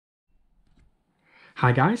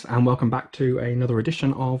Hi guys, and welcome back to another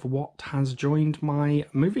edition of what has joined my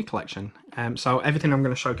movie collection. So everything I'm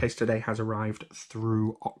going to showcase today has arrived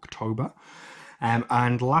through October.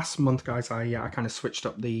 And last month, guys, I kind of switched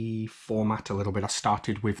up the format a little bit. I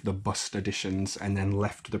started with the bust editions and then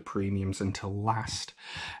left the premiums until last.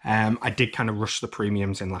 I did kind of rush the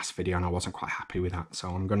premiums in last video and I wasn't quite happy with that. So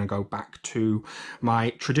I'm going to go back to my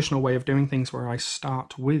traditional way of doing things where I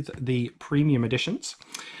start with the premium editions.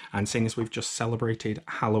 And seeing as we've just celebrated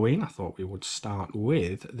Halloween, I thought we would start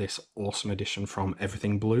with this awesome edition from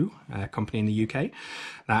Everything Blue, a company in the UK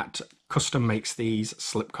that custom makes these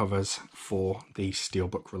slipcovers for the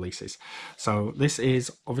Steelbook releases. So this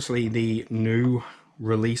is obviously the new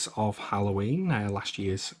release of Halloween, last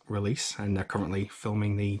year's release, and they're currently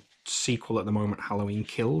filming the sequel at the moment, Halloween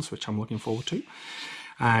Kills, which I'm looking forward to.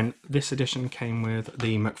 And this edition came with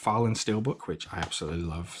the McFarlane Steelbook, which I absolutely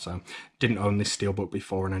love. So didn't own this Steelbook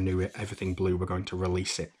before, and I knew Everything Blue were going to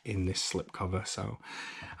release it in this slipcover. So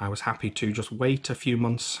I was happy to just wait a few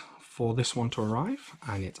months for this one to arrive,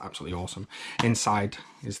 and it's absolutely awesome. Inside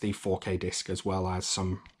is the 4K disc as well as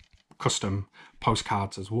some custom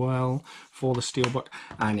postcards as well for the Steelbook,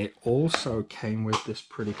 and it also came with this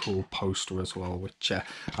pretty cool poster as well, which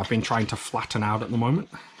I've been trying to flatten out at the moment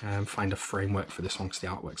and find a framework for this one because the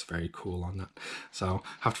artwork's very cool on that. So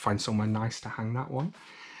have to find somewhere nice to hang that one.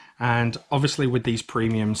 And obviously with these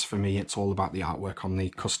premiums, for me, it's all about the artwork on the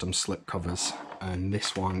custom slip covers. And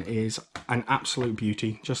this one is an absolute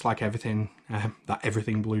beauty, just like everything that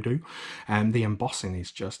Everything Blue do. And the embossing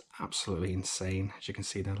is just absolutely insane. As you can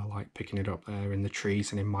see there, I like picking it up there in the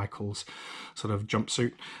trees and in Michael's sort of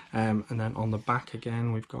jumpsuit. And then on the back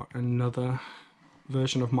again, we've got another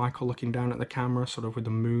version of Michael looking down at the camera, sort of with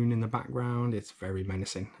the moon in the background. It's very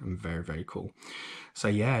menacing and very, very cool. So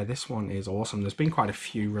yeah, this one is awesome. There's been quite a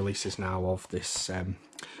few releases now of this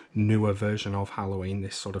newer version of Halloween,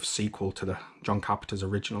 this sort of sequel to the John Carpenter's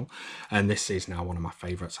original, and this is now one of my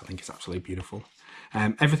favorites. I think it's absolutely beautiful.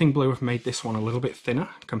 Everything Blue have made this one a little bit thinner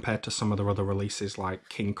compared to some of their other releases like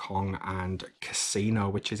King Kong and Casino,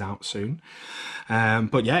 which is out soon.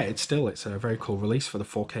 But yeah, it's a very cool release for the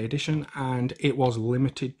 4K edition, and it was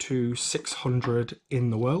limited to 600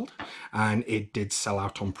 in the world, and it did sell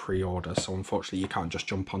out on pre-order. So unfortunately, you can't just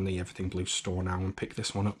jump on the Everything Blue store now and pick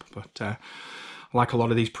this one up. But like a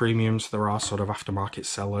lot of these premiums, there are sort of aftermarket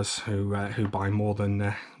sellers who buy more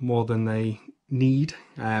than they need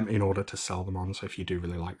in order to sell them on. So if you do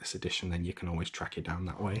really like this edition, then you can always track it down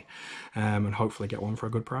that way and hopefully get one for a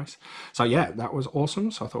good price. So yeah, that was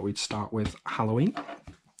awesome. So I thought we'd start with Halloween.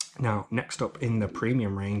 Now, next up in the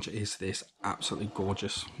premium range is this absolutely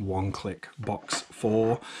gorgeous one-click box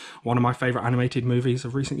for one of my favourite animated movies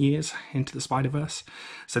of recent years, Into the Spider-Verse.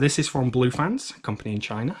 So this is from Blue Fans, a company in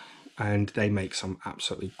China, and they make some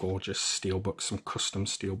absolutely gorgeous steelbooks, some custom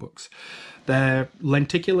steelbooks. Their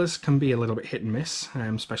lenticulars can be a little bit hit and miss,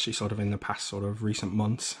 especially sort of in the past sort of recent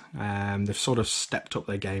months. They've sort of stepped up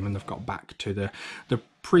their game and they've got back to the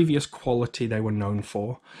previous quality they were known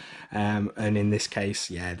for. And in this case,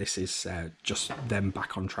 yeah, this is just them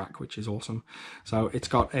back on track, which is awesome. So it's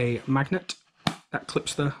got a magnet that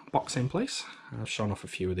clips the box in place. I've shown off a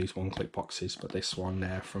few of these one-click boxes, but this one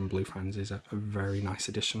there from Blue Fans is a very nice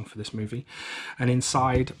addition for this movie. And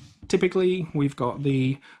inside, typically, we've got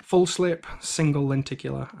the full slip, single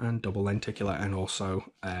lenticular, and double lenticular, and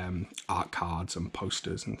also art cards and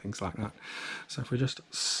posters and things like that. So if we just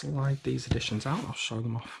slide these editions out, I'll show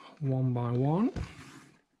them off one by one.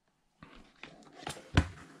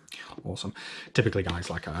 Awesome. Typically, guys,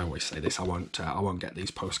 like I always say this, I won't get these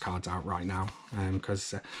postcards out right now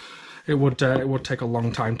because it would take a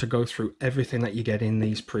long time to go through everything that you get in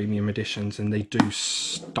these premium editions, and they do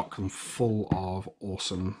stock them full of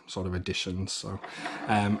awesome sort of editions. So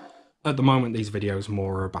at the moment, these videos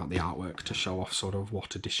more about the artwork to show off sort of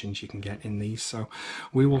what editions you can get in these. So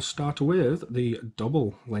we will start with the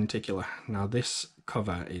double lenticular. Now this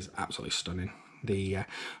cover is absolutely stunning. The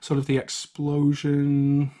sort of the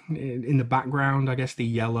explosion in the background, I guess the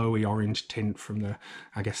yellowy orange tint from the,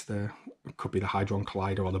 I guess it could be the Hadron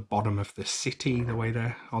Collider or the bottom of the city, the way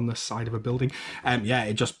they're on the side of a building. Yeah,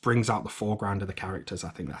 it just brings out the foreground of the characters. I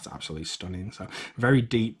think that's absolutely stunning. So very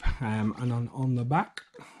deep. And on the back,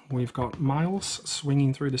 we've got Miles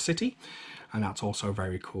swinging through the city. And that's also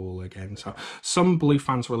very cool again. So some Blue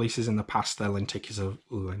Fans releases in the past, their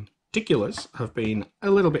lenticulars have been a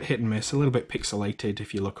little bit hit and miss, a little bit pixelated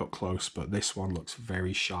if you look up close, but this one looks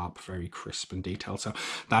very sharp, very crisp and detailed. So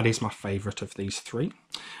that is my favourite of these three,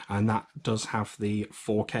 and that does have the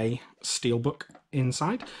 4K steelbook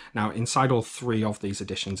inside. Now inside all three of these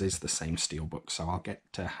editions is the same steelbook, so I'll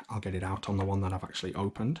get it out on the one that I've actually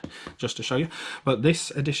opened just to show you. But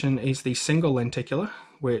this edition is the single lenticular,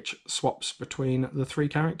 which swaps between the three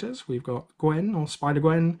characters. We've got Gwen, or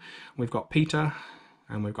Spider-Gwen, we've got Peter,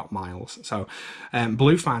 and we've got Miles. So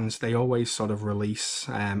Blue fans, they always sort of release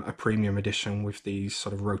a premium edition with these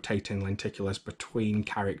sort of rotating lenticulars between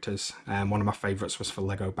characters. One of my favourites was for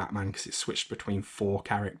Lego Batman because it switched between 4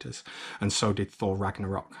 characters, and so did Thor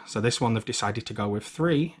Ragnarok. So this one they've decided to go with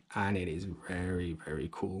 3, and it is very, very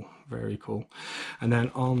cool, very cool. And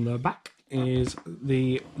then on the back is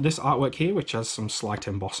this artwork here, which has some slight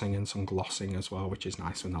embossing and some glossing as well, which is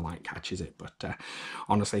nice when the light catches it. But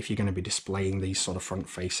honestly, if you're going to be displaying these sort of front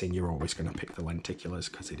facing, you're always going to pick the lenticulars,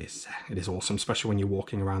 because it is awesome, especially when you're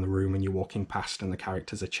walking around the room and you're walking past and the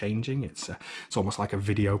characters are changing. It's almost like a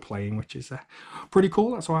video playing, which is pretty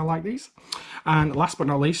cool. That's why I like these. And last but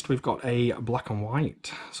not least, we've got a black and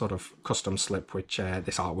white sort of custom slip, which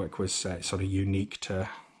this artwork was sort of unique to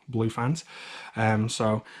Blue fans.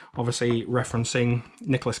 So obviously referencing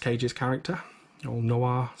Nicolas Cage's character, old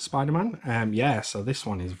Noir Spider-Man. Yeah, so this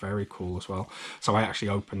one is very cool as well. So I actually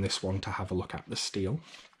opened this one to have a look at the steel.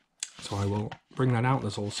 So I will bring that out.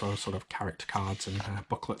 There's also sort of character cards and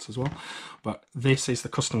booklets as well. But this is the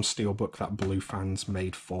custom steel book that Blue fans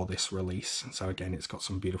made for this release. So again, it's got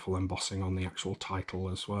some beautiful embossing on the actual title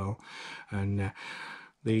as well. And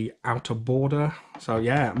the outer border. So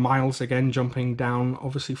yeah, Miles again jumping down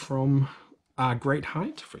obviously from a great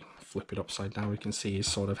height. If we flip it upside down, we can see he's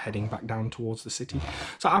sort of heading back down towards the city.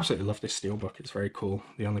 So I absolutely love this steelbook. It's very cool.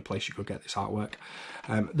 The only place you could get this artwork.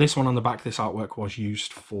 This one on the back, this artwork was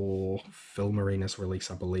used for Film Arena's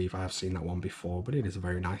release, I believe. I have seen that one before, but it is a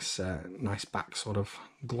very nice nice back sort of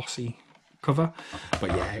glossy cover. But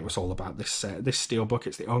yeah, it was all about this this steelbook.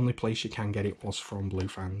 It's the only place you can get it, was from Blue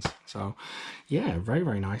fans. So yeah, very,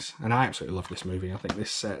 very nice. And I absolutely love this movie. I think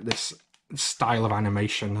this this style of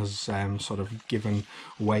animation has sort of given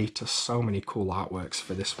way to so many cool artworks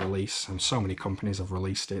for this release, and so many companies have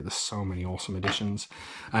released it. There's so many awesome editions,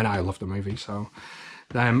 and I love the movie. So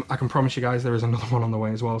I can promise you guys there is another one on the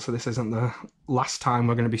way as well. So this isn't the last time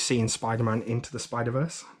we're going to be seeing Spider-Man Into the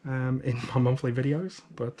Spider-Verse in my monthly videos.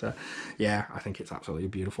 But yeah, I think it's absolutely a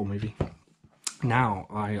beautiful movie. Now,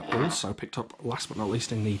 I also picked up, last but not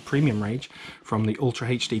least, in the premium range from the Ultra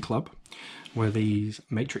HD Club, were these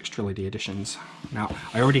Matrix Trilogy editions. Now,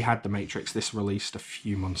 I already had the Matrix. This released a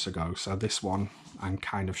few months ago, so this one I'm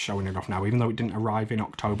kind of showing it off now. Even though it didn't arrive in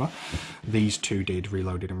October, these two did,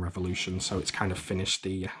 Reloaded and Revolution, so it's kind of finished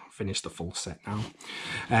the full set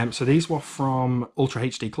now. So these were from Ultra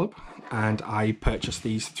HD Club, and I purchased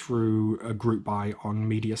these through a group buy on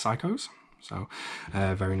Media Psychos. So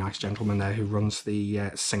a very nice gentleman there who runs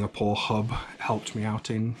the Singapore hub helped me out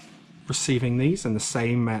in receiving these, and the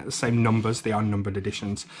same numbers. They are numbered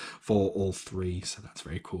editions for all three, so that's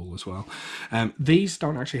very cool as well. These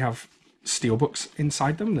don't actually have steelbooks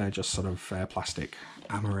inside them. They're just sort of plastic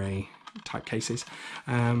Amaray type cases.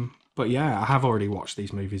 But yeah, I have already watched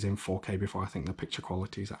these movies in 4K before. I think the picture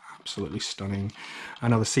qualities are absolutely stunning. I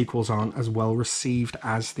know the sequels aren't as well received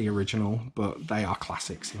as the original, but they are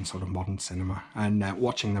classics in sort of modern cinema. And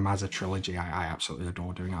watching them as a trilogy, I absolutely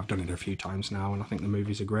adore doing it. I've done it a few times now, and I think the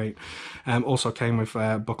movies are great. Also came with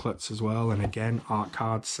booklets as well, and again, art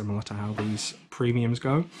cards, similar to how these premiums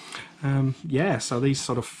go. Yeah, so these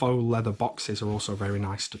sort of faux leather boxes are also very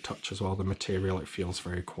nice to touch as well. The material, it feels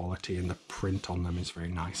very quality, and the print on them is very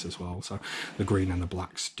nice as well. So the green and the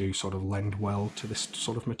blacks do sort of lend well to this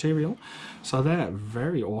sort of material. So they're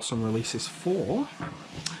very awesome releases for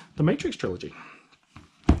the Matrix trilogy.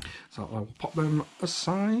 So I will pop them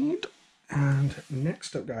aside. And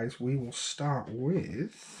next up, guys, we will start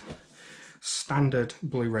with standard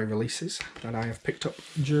Blu-ray releases that I have picked up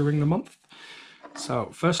during the month.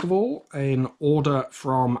 So first of all, an order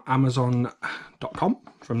from Amazon.com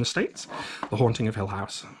from the States, The Haunting of Hill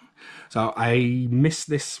House. So I missed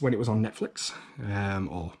this when it was on Netflix,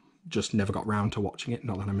 or just never got round to watching it.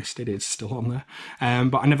 Not that I missed it, it's still on there.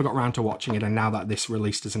 But I never got round to watching it, and now that this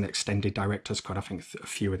released as an extended director's cut, I think a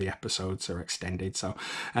few of the episodes are extended. So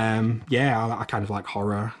yeah, I kind of like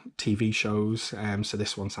horror TV shows, so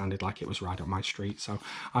this one sounded like it was right up my street. So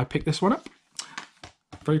I picked this one up.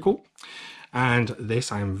 Very cool. And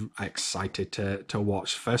this I'm excited to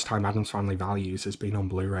watch. First time Addams Family Values has been on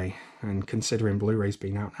Blu-ray, and considering Blu-ray's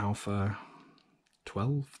been out now for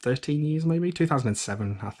 12, 13 years maybe.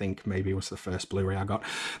 2007, I think, maybe was the first Blu-ray I got.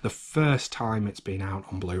 The first time it's been out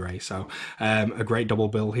on Blu-ray. So a great double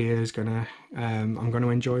bill here is gonna, I'm going to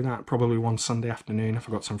enjoy that. Probably one Sunday afternoon. If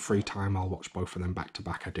I've got some free time, I'll watch both of them back to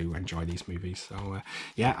back. I do enjoy these movies. So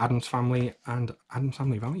yeah, Addams Family and Addams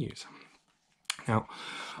Family Values. Now,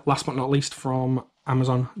 last but not least from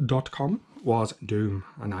Amazon.com was Doom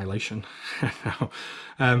Annihilation.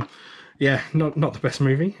 Now, yeah, not the best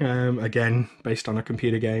movie. Again, based on a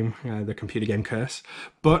computer game, the computer game Curse,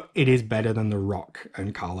 but it is better than the Rock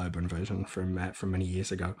and Carl Urban version from many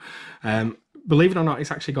years ago. Believe it or not,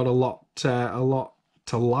 it's actually got a lot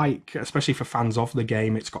to like, especially for fans of the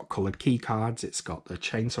game. It's got coloured key cards, it's got the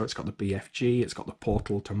chainsaw, it's got the BFG, it's got the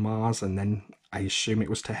portal to Mars, and then I assume it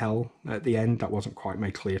was to hell at the end. That wasn't quite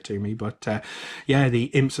made clear to me, but yeah, the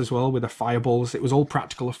imps as well with the fireballs. It was all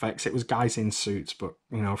practical effects. It was guys in suits, but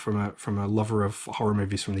you know, from a lover of horror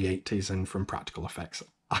movies from the 80s and from practical effects,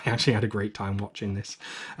 I actually had a great time watching this,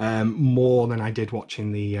 more than I did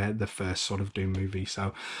watching the first sort of Doom movie.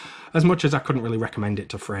 So as much as I couldn't really recommend it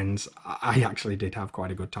to friends, I actually did have quite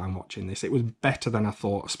a good time watching this. It was better than I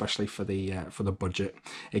thought, especially for the budget.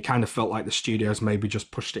 It kind of felt like the studios maybe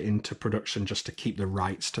just pushed it into production just to keep the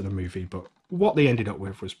rights to the movie, but what they ended up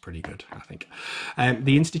with was pretty good, I think.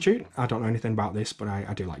 The Institute, I don't know anything about this, but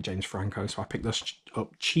I do like James Franco, so I picked this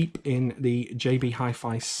up cheap in the JB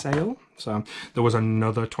Hi-Fi sale. So there was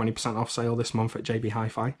another 20% off sale this month at JB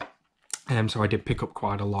Hi-Fi. So I did pick up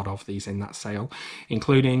quite a lot of these in that sale,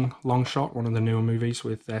 including Long Shot, one of the newer movies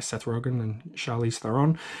with Seth Rogen and Charlize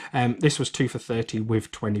Theron. This was 2 for $30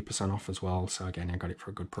 with 20% off as well. So again, I got it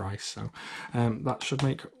for a good price. So that should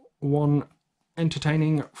make one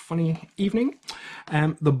entertaining, funny evening.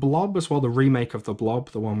 The Blob as well, the remake of The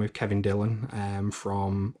Blob, the one with Kevin Dillon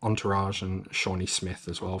from Entourage, and Shawnee Smith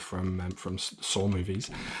as well from Saw movies.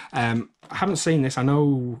 I haven't seen this. I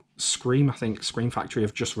know Scream Factory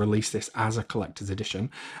have just released this as a collector's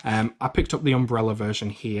edition. I picked up the Umbrella version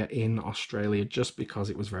here in Australia just because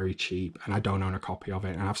it was very cheap and I don't own a copy of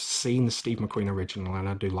it, and I've seen the Steve McQueen original and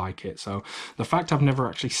I do like it, so the fact I've never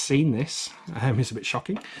actually seen this is a bit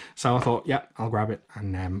shocking. So I thought, yeah, I'll grab it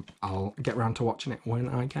and I'll get around to watching it when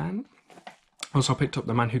I can. Also picked up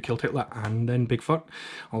The Man Who Killed Hitler and then Bigfoot,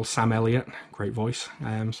 old Sam Elliott, great voice.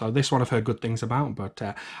 So this one I've heard good things about, but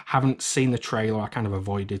haven't seen the trailer. I kind of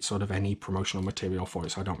avoided sort of any promotional material for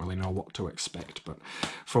it, so I don't really know what to expect. But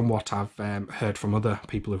from what I've heard from other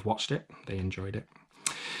people who've watched it, they enjoyed it.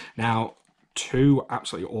 Now, two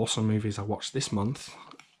absolutely awesome movies I watched this month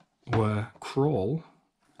were Crawl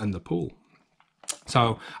and The Pool.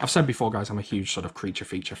 So I've said before, guys, I'm a huge sort of creature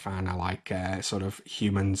feature fan. I like sort of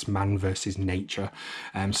humans, man versus nature,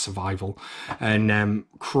 survival. And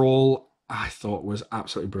Crawl, I thought, was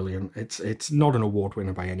absolutely brilliant. It's not an award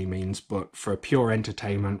winner by any means, but for pure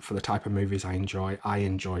entertainment, for the type of movies I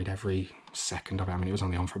enjoyed every second of it. I mean, it was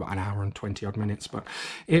only on for about an hour and 20 odd minutes, but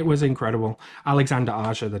it was incredible. Alexander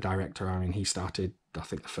Aja, the director, I mean, he started, I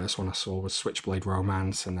think the first one I saw was Switchblade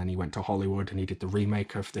Romance, and then he went to Hollywood and he did the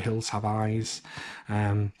remake of The Hills Have Eyes,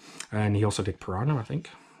 and he also did Piranha, I think.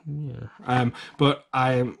 Yeah. But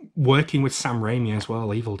I'm working with Sam Raimi as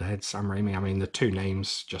well, Evil Dead, Sam Raimi. I mean, the two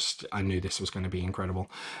names, just, I knew this was going to be incredible.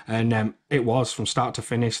 And it was, from start to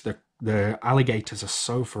finish. The alligators are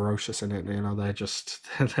so ferocious in it, you know,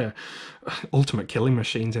 they're ultimate killing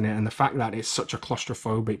machines in it. And the fact that it's such a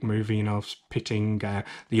claustrophobic movie, you know, pitting the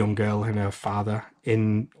young girl and her father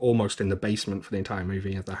almost in the basement for the entire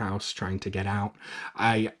movie of the house, trying to get out.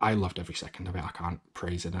 I loved every second of it. I can't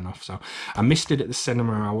praise it enough. So I missed it at the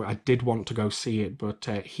cinema. I did want to go see it, but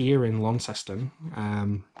here in Launceston,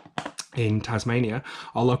 in Tasmania,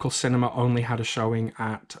 our local cinema only had a showing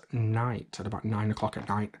at night, at about 9 o'clock at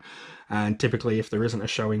night. And typically, if there isn't a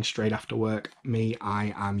showing straight after work,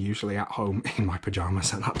 I am usually at home in my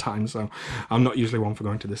pajamas at that time. So I'm not usually one for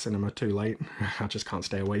going to the cinema too late. I just can't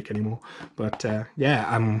stay awake anymore. But yeah,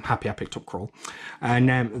 I'm happy I picked up Crawl. And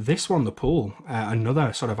this one, The Pool,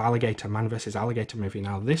 another sort of man versus alligator movie.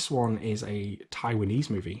 Now, this one is a Taiwanese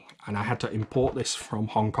movie, and I had to import this from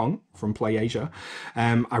Hong Kong, from Play Asia.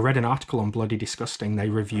 I read an article on Bloody Disgusting. They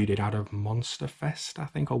reviewed it out of Monster Fest, I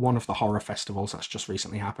think, or one of the horror festivals that's just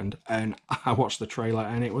recently happened. And I watched the trailer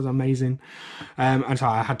and it was amazing. And so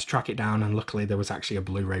I had to track it down, and luckily there was actually a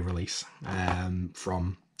Blu-ray release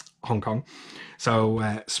from Hong Kong.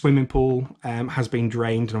 So swimming pool has been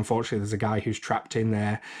drained, and unfortunately there's a guy who's trapped in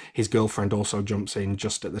there. His girlfriend also jumps in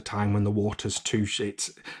just at the time when the water's too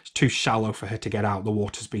shallow for her to get out. The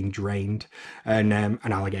water's been drained, and an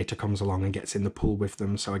alligator comes along and gets in the pool with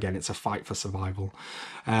them. So again, it's a fight for survival.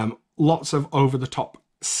 Lots of over-the-top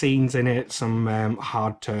scenes in it, some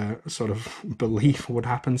hard to sort of believe would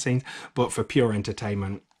happen scenes, but for pure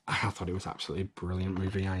entertainment, I thought it was absolutely a brilliant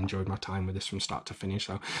movie. I enjoyed my time with this from start to finish.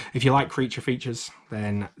 So if you like creature features,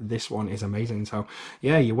 then this one is amazing. So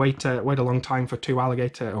yeah, you wait a long time for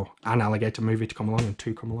an alligator movie to come along, and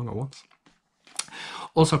two come along at once.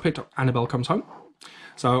 Also picked up Annabelle Comes Home.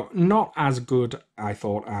 So not as good, I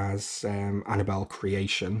thought, as Annabelle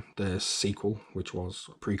Creation, the sequel, which was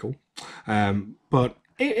a prequel. But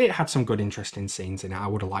it had some good, interesting scenes in it. I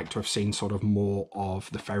would have liked to have seen sort of more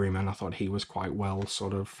of the ferryman. I thought he was quite well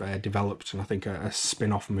sort of developed, and I think a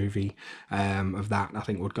spin-off movie of that I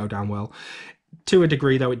think would go down well. To a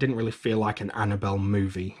degree, though, it didn't really feel like an Annabelle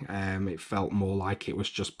movie. It felt more like it was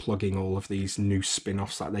just plugging all of these new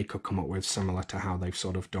spin-offs that they could come up with, similar to how they've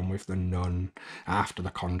sort of done with The Nun after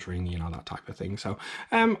The Conjuring, you know, that type of thing. So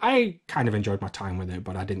I kind of enjoyed my time with it,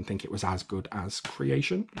 but I didn't think it was as good as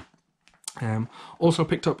Creation. Also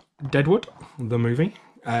picked up Deadwood, the movie.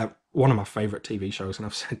 One of my favourite TV shows, and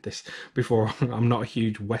I've said this before, I'm not a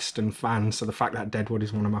huge Western fan, so the fact that Deadwood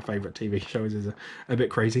is one of my favourite TV shows is a bit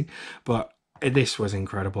crazy, but this was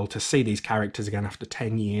incredible to see these characters again after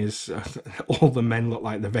 10 years. All the men look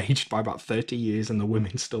like they've aged by about 30 years and the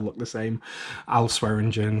women still look the same. Al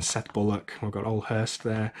Swearingen, Seth Bullock, we've got Old Hurst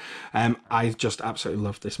there. I just absolutely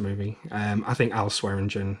love this movie. I think Al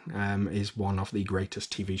Swearingen is one of the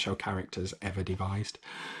greatest TV show characters ever devised.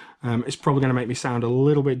 It's probably going to make me sound a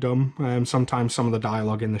little bit dumb. Sometimes some of the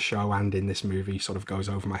dialogue in the show and in this movie sort of goes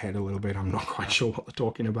over my head a little bit. I'm not quite sure what they're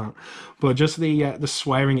talking about. But just the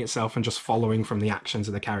swearing itself and just following from the actions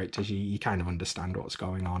of the characters, you kind of understand what's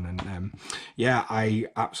going on. And yeah, I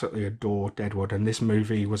absolutely adore Deadwood. And this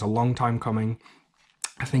movie was a long time coming.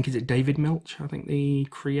 I think, is it David Milch? I think the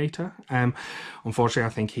creator. Unfortunately,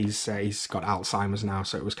 I think he's got Alzheimer's now,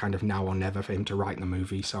 so it was kind of now or never for him to write the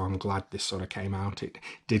movie. So I'm glad this sort of came out. It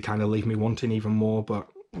did kind of leave me wanting even more, but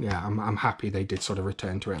yeah, I'm happy they did sort of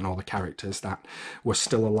return to it, and all the characters that were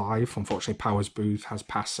still alive. Unfortunately, Powers Booth has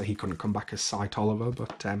passed, so he couldn't come back as Sight Oliver,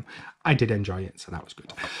 but I did enjoy it, so that was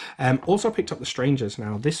good. Also picked up The Strangers.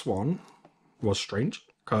 Now, this one was strange,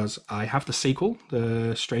 because I have the sequel,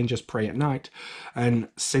 The Strangers Prey at Night, and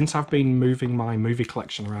since I've been moving my movie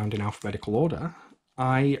collection around in alphabetical order,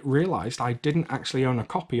 I realised I didn't actually own a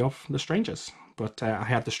copy of The Strangers, but I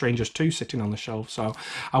had The Strangers 2 sitting on the shelf, so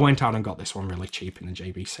I went out and got this one really cheap in the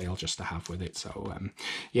JB sale just to have with it. So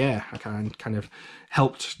yeah, I kind of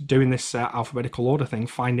helped doing this alphabetical order thing,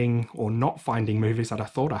 finding or not finding movies that I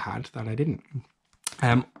thought I had that I didn't.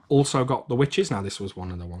 Also got The Witches. Now, this was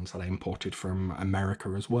one of the ones that I imported from America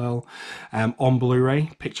as well. On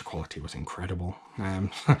Blu-ray, picture quality was incredible.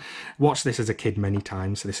 Watched this as a kid many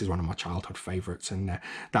times, so this is one of my childhood favourites. And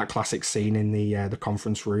that classic scene in the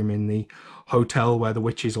conference room in the hotel where the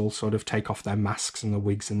witches all sort of take off their masks and the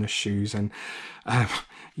wigs and the shoes, and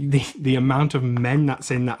the amount of men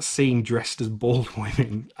that's in that scene dressed as bald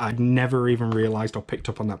women, I'd never even realised or picked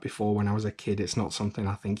up on that before when I was a kid. It's not something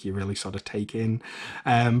I think you really sort of take in.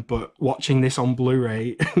 But watching this on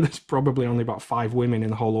Blu-ray, there's probably only about 5 women in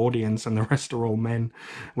the whole audience, and the rest are all men,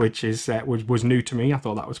 which is was new to me. I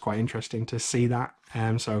thought that was quite interesting to see that.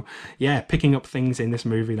 So yeah, picking up things in this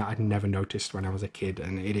movie that I'd never noticed when I was a kid,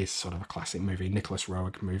 and it is sort of a classic movie, Nicholas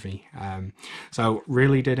Roeg movie. So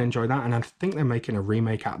really did enjoy that, and I think they're making a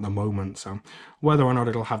remake at the moment, so whether or not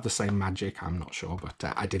it'll have the same magic, I'm not sure,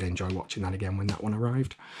 but I did enjoy watching that again when that one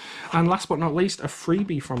arrived. And last but not least, a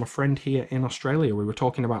freebie from a friend here in Australia. We were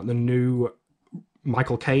talking about the new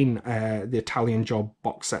Michael Caine, the Italian Job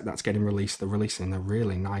box set that's getting released. They're releasing a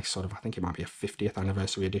really nice sort of, I think it might be a 50th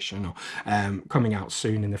anniversary edition, or coming out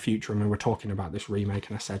soon in the future. And we were talking about this remake,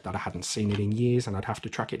 and I said that I hadn't seen it in years and I'd have to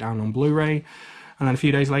track it down on Blu-ray. And then a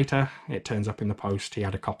few days later, it turns up in the post. He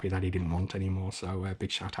had a copy that he didn't want anymore. So a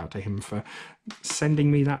big shout out to him for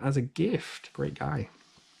sending me that as a gift. Great guy.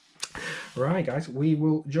 Right, guys, we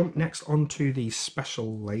will jump next onto the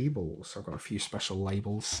special labels. So I've got a few special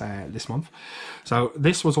labels this month. So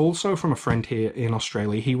this was also from a friend here in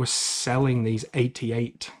Australia. He was selling these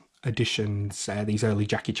 88 editions, these early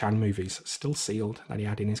Jackie Chan movies, still sealed, that he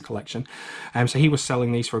had in his collection. So he was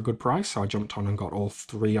selling these for a good price. So I jumped on and got all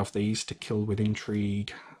 3 of these: To Kill with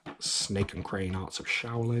Intrigue, Snake and Crane, Arts of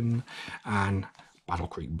Shaolin, and Battle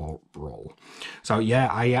Creek Brawl. So yeah,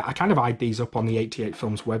 I kind of eyed these up on the 88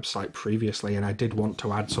 Films website previously, and I did want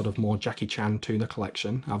to add sort of more Jackie Chan to the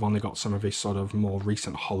collection. I've only got some of his sort of more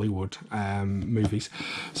recent Hollywood movies,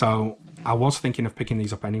 so I was thinking of picking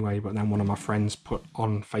these up anyway, but then one of my friends put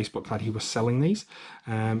on Facebook that he was selling these,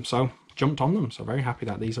 so jumped on them. So very happy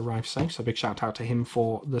that these arrived safe. So big shout out to him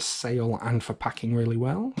for the sale and for packing really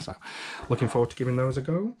well. So looking forward to giving those a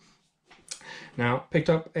go. Now, picked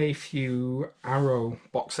up a few Arrow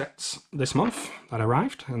box sets this month that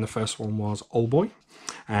arrived, and the first one was Oldboy.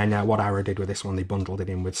 And what Arrow did with this one, they bundled it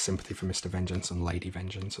in with Sympathy for Mr. Vengeance and Lady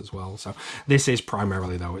Vengeance as well. So this is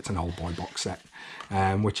primarily, though, it's an Oldboy box set,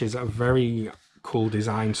 which is a very cool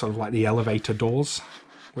design, sort of like the elevator doors,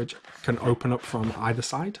 which can open up from either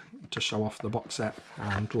side to show off the box set,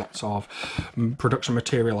 and lots of production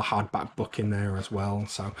material, a hardback book in there as well.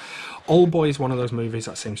 So Oldboy is one of those movies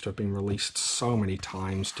that seems to have been released so many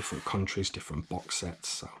times, different countries, different box sets.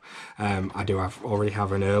 So I do already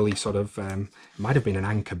have an early sort of, it might have been an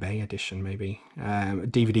Anchor Bay edition maybe, a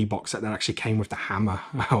DVD box set that actually came with the hammer,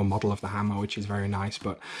 or model of the hammer, which is very nice.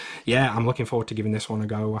 But yeah, I'm looking forward to giving this one a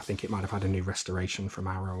go. I think it might have had a new restoration from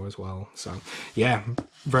Arrow as well. So yeah,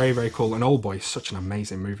 very, very cool. And Oldboy is such an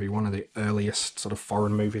amazing movie, one of the earliest sort of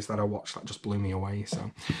foreign movies that I watched that just blew me away.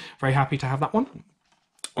 So very happy to have that one.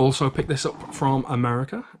 Also picked this up from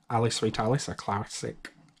America, Alice Sweet Alice, a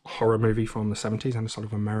classic horror movie from the 70s, and a sort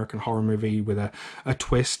of American horror movie with a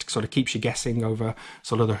twist, sort of keeps you guessing over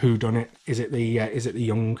sort of the whodunit. Is it the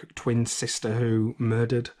young twin sister who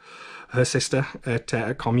murdered her sister at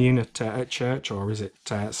a commune at church, or is it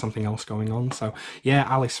something else going on? So yeah,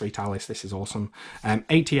 Alice Sweet Alice, this is awesome.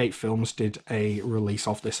 88 Films did a release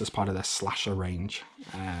of this as part of their slasher range,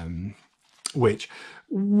 which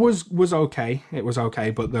was okay. It was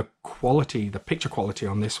okay, but the quality, the picture quality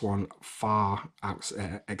on this one far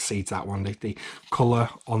exceeds that one. The colour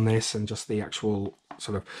on this and just the actual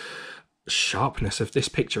sort of sharpness of this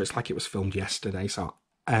picture, it's like it was filmed yesterday. So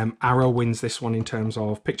Arrow wins this one in terms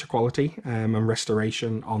of picture quality and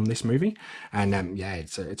restoration on this movie, and yeah,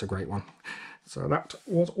 it's a great one. So that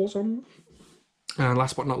was awesome. And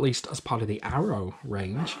last but not least, as part of the Arrow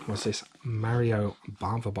range, was this Mario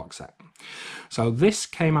Bava box set. So this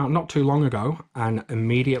came out not too long ago and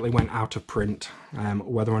immediately went out of print,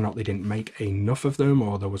 whether or not they didn't make enough of them,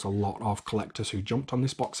 or there was a lot of collectors who jumped on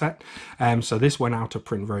this box set. So this went out of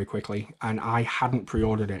print very quickly, and I hadn't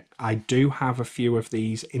pre-ordered it. I do have a few of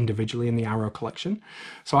these individually in the Arrow collection,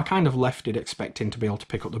 so I kind of left it expecting to be able to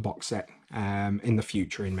pick up the box set in the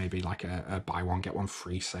future, in maybe like a buy one get one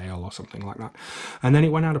free sale or something like that. And then it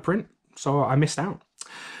went out of print, so I missed out.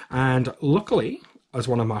 And luckily, as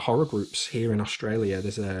one of my horror groups here in Australia,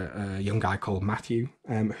 there's a young guy called Matthew,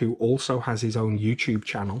 who also has his own YouTube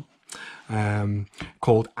channel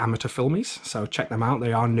called Amateur Filmies. So check them out,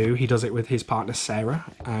 they are new. He does it with his partner Sarah,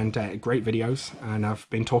 and great videos, and I've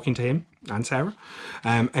been talking to him and Sarah,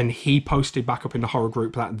 and he posted back up in the horror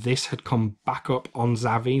group that this had come back up on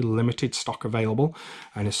Zavvi, limited stock available,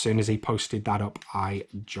 and as soon as he posted that up, I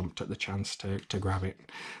jumped at the chance to grab it.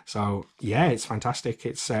 So yeah, it's fantastic.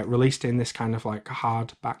 It's released in this kind of like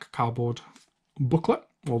hardback cardboard booklet,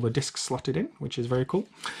 all the discs slotted in, which is very cool,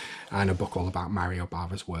 and a book all about Mario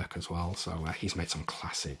Bava's work as well. So he's made some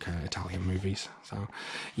classic Italian movies. So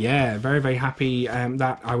yeah, very, very happy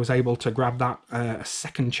that I was able to grab that a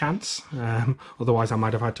second chance. Otherwise I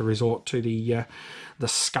might have had to resort to the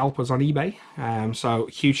scalpers on eBay. So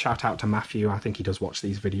huge shout out to Matthew. I think he does watch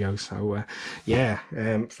these videos, so yeah,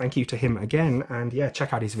 thank you to him again, and yeah,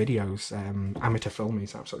 check out his videos. Amateur Film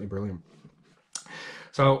is absolutely brilliant.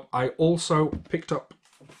 So I also picked up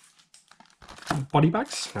body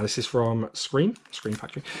bags. Now this is from Scream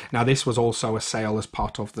Factory. Now this was also a sale as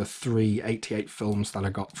part of the 388 films that I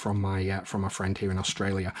got from my friend here in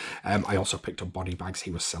Australia. I also picked up body bags.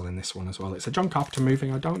 He was selling this one as well. It's a John Carpenter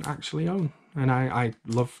movie I don't actually own, and I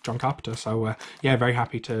love John Carpenter, so yeah, very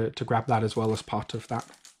happy to grab that as well as part of that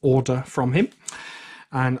order from him.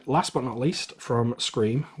 And last but not least from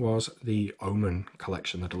Scream was the Omen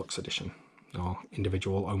collection, the deluxe edition, or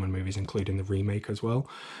individual Omen movies, including the remake as well,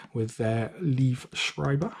 with Liev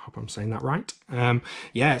Schreiber. Hope I'm saying that right.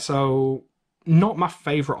 Yeah, so not my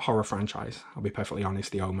favourite horror franchise, I'll be perfectly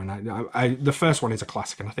honest, the Omen. The first one is a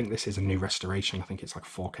classic, and I think this is a new restoration. I think it's like a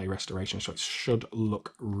 4K restoration, so it should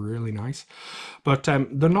look really nice. But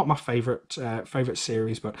they're not my favourite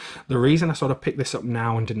series, but the reason I sort of picked this up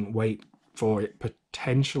now and didn't wait for it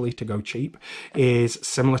potentially to go cheap is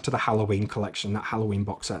similar to the Halloween collection, that Halloween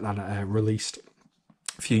box set that released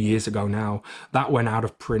a few years ago now. That went out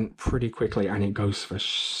of print pretty quickly, and it goes for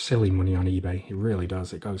silly money on eBay. It really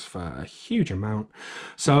does. It goes for a huge amount.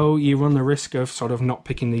 So you run the risk of sort of not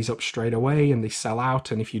picking these up straight away, and they sell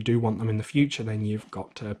out, and if you do want them in the future, then you've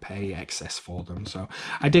got to pay excess for them. So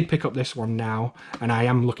I did pick up this one now, and I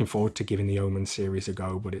am looking forward to giving the Omen series a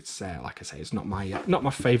go, but it's like I say, it's not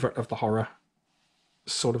my favorite of the horror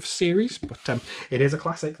sort of series, but it is a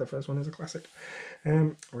classic. The first one is a classic.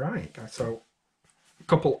 Right, so a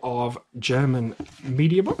couple of German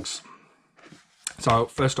media books. So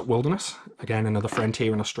first up, Wilderness. Again, another friend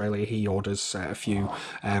here in Australia. He orders a few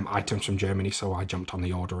items from Germany, so I jumped on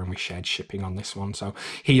the order and we shared shipping on this one. So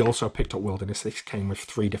he also picked up Wilderness. This came with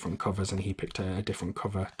 3 different covers, and he picked a different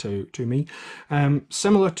cover to me.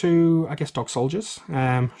 Similar to, I guess, Dog Soldiers.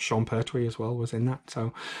 Sean Pertwee as well was in that.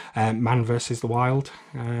 So Man versus the Wild.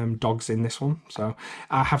 Dogs in this one. So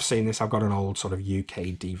I have seen this. I've got an old sort of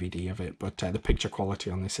UK DVD of it, but the picture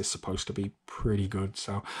quality on this is supposed to be pretty good.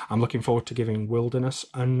 So I'm looking forward to giving Wilderness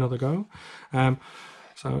another go.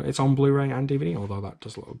 So it's on Blu-ray and DVD, although that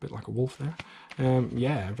does look a bit like a wolf there.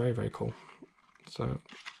 Yeah, very, very cool. So,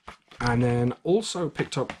 and then also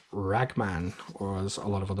picked up Ragman, or as a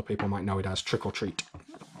lot of other people might know it as, Trick or Treat.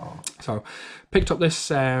 So picked up this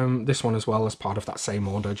one as well as part of that same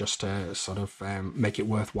order, just to sort of make it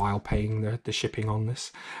worthwhile paying the shipping on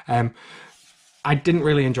this. I didn't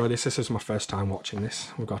really enjoy this. This was my first time watching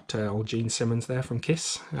this. We've got old Gene Simmons there from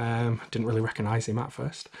Kiss. Didn't really recognise him at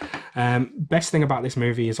first. Best thing about this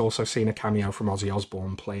movie is also seeing a cameo from Ozzy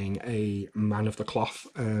Osbourne playing a man of the cloth,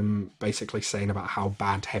 basically saying about how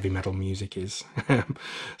bad heavy metal music is.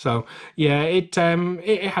 So yeah, it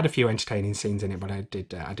had a few entertaining scenes in it, but I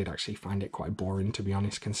did actually find it quite boring, to be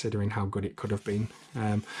honest, considering how good it could have been.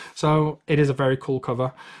 So it is a very cool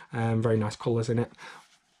cover, very nice colours in it.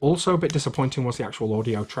 Also a bit disappointing was the actual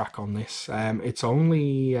audio track on this. It's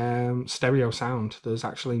only stereo sound. There's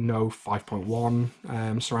actually no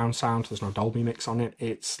 5.1 surround sound. There's no Dolby mix on it.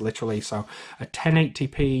 It's literally so a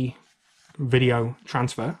 1080p video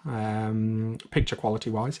transfer, picture quality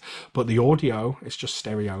wise, but the audio is just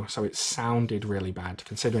stereo, so it sounded really bad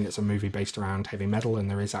considering it's a movie based around heavy metal, and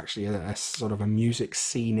there is actually a sort of a music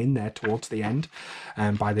scene in there towards the end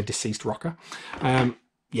by the deceased rocker.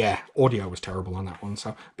 Yeah, audio was terrible on that one,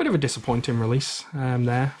 so a bit of a disappointing release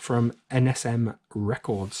there from NSM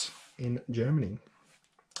Records in Germany.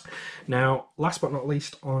 Now, last but not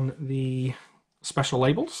least on the special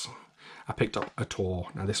labels, I picked up a tour.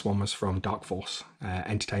 Now, this one was from Dark Force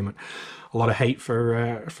Entertainment. A lot of hate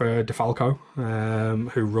for DeFalco,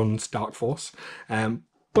 who runs Dark Force,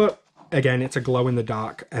 but again, it's a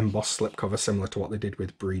glow-in-the-dark embossed slipcover, similar to what they did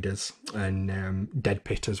with Breeders and Dead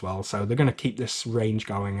Pit as well. So they're going to keep this range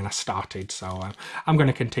going, and I started, so I'm going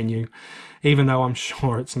to continue, even though I'm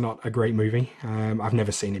sure it's not a great movie. I've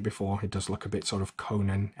never seen it before. It does look a bit sort of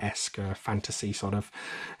Conan-esque, fantasy sort of.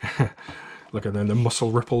 Look at them, the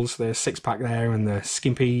muscle ripples, the six-pack there, and the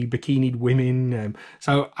skimpy bikinied women.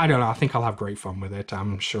 So, I don't know, I think I'll have great fun with it.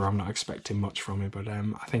 I'm sure I'm not expecting much from it, but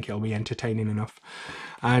I think it'll be entertaining enough.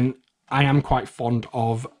 And I am quite fond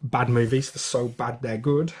of bad movies. They're so bad they're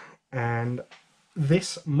good. And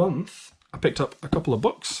this month I picked up a couple of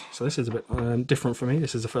books. So this is a bit different for me.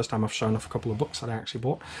 This is the first time I've shown off a couple of books that I actually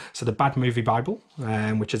bought. So the Bad Movie Bible,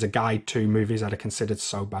 which is a guide to movies that are considered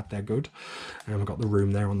so bad they're good. We've got The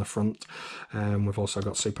Room there on the front. We've also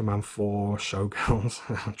got Superman 4,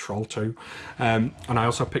 Showgirls, Troll 2. And I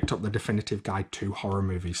also picked up the Definitive Guide to Horror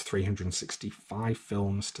Movies, 365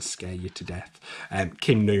 films to scare you to death.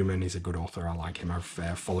 Kim Newman is a good author. I like him. I've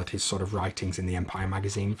followed his sort of writings in the Empire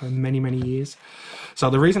magazine for many, many years. So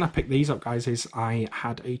the reason I picked these up, guys, is I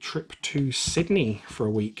had a trip to Sydney for a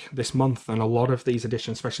week this month, and a lot of these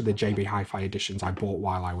editions, especially the JB Hi-Fi editions, I bought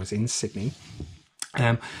while I was in Sydney.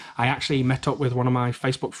 I actually met up with one of my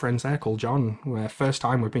Facebook friends there called John. First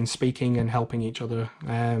time we've been speaking and helping each other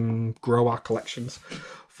grow our collections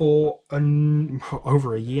for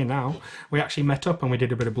over a year now. We actually met up and we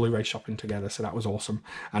did a bit of Blu-ray shopping together, so that was awesome.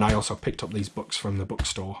 And I also picked up these books from the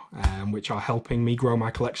bookstore, which are helping me grow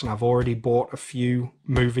my collection. I've already bought a few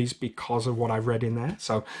movies because of what I've read in there,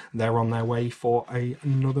 so they're on their way for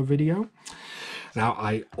another video. Now,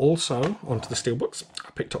 I also, onto the steelbooks, I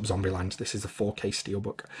picked up Zombieland. This is a 4K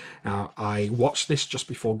steelbook. Now, I watched this just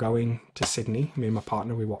before going to Sydney. Me and my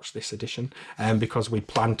partner, we watched this edition because we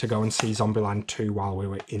planned to go and see Zombieland 2 while we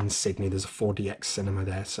were in Sydney. There's a 4DX cinema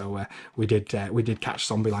there, so we did catch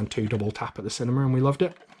Zombieland 2 double tap at the cinema, and we loved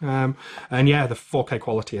it. And yeah, the 4K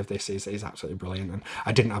quality of this is absolutely brilliant. And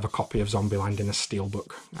I didn't have a copy of Zombieland in a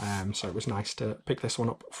steelbook, so it was nice to pick this one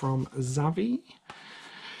up from Zavvi.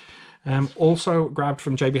 Also grabbed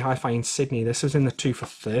from JB Hi-Fi in Sydney. This is in the 2 for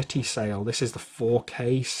 30 sale. This is the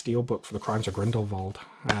 4K steelbook for The Crimes of Grindelwald,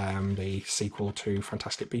 the sequel to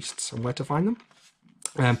Fantastic Beasts and Where to Find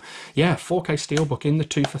Them. Yeah, 4K steelbook in the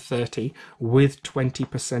 2 for 30 with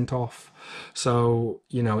 20% off. So,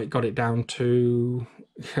 you know, it got it down to,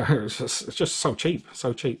 it's just so cheap,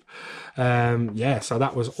 so cheap. Yeah, so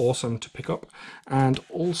that was awesome to pick up. And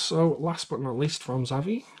also, last but not least from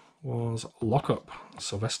Zavvi, was Lock Up,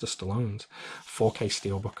 Sylvester Stallone's 4K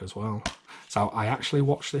Steelbook as well. So I actually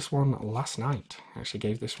watched this one last night. I actually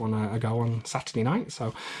gave this one a go on Saturday night.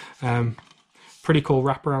 So pretty cool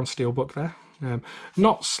wraparound Steelbook there.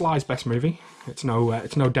 Not Sly's best movie. It's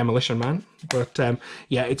no Demolition Man, but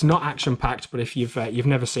yeah, it's not action packed. But if you've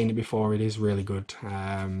never seen it before, it is really good.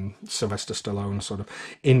 Sylvester Stallone sort of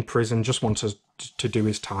in prison, just wants to do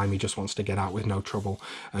his time. He just wants to get out with no trouble.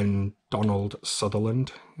 And Donald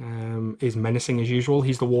Sutherland is menacing as usual.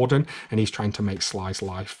 He's the warden, and he's trying to make Sly's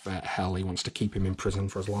life hell. He wants to keep him in prison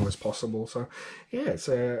for as long as possible. So yeah, it's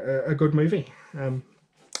a good movie.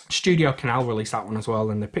 Studio Canal released that one as well,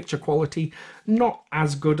 and the picture quality not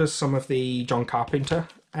as good as some of the John Carpenter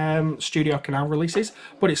Studio Canal releases,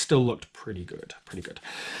 but it still looked pretty good.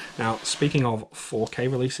 Now, speaking of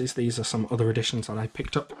 4K releases, these are some other editions that I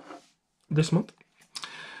picked up this month.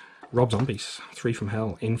 Rob Zombie's 3 from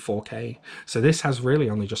Hell in 4K. So this has really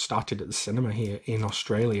only just started at the cinema here in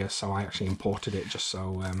Australia, so I actually imported it just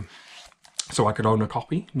so I could own a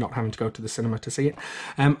copy, not having to go to the cinema to see it.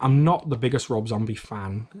 I'm not the biggest Rob Zombie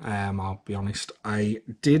fan, I'll be honest. I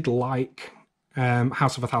did like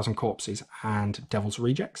House of a Thousand Corpses and Devil's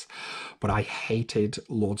Rejects, but I hated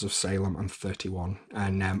Lords of Salem and 31.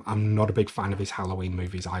 And I'm not a big fan of his Halloween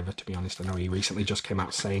movies either, to be honest. I know he recently just came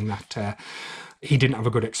out saying that he didn't have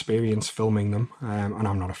a good experience filming them, and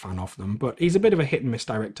I'm not a fan of them. But he's a bit of a hit and miss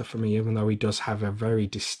director for me, even though he does have a very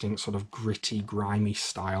distinct sort of gritty, grimy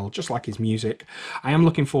style, just like his music. I am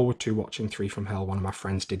looking forward to watching 3 from Hell. One of my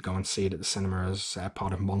friends did go and see it at the cinema as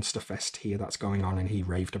part of Monster Fest here that's going on, and he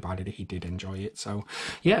raved about it. He did enjoy it. So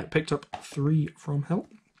yeah, picked up 3 from Hell.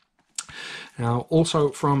 Now, also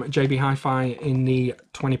from JB Hi-Fi in the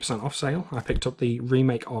 20% off sale, I picked up the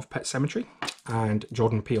remake of Pet Sematary and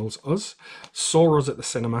Jordan Peele's Us. Saw Us at the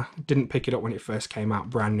cinema, didn't pick it up when it first came out,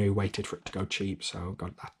 brand new, waited for it to go cheap, so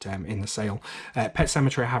got that in the sale. Pet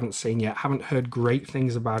Sematary I haven't seen yet, haven't heard great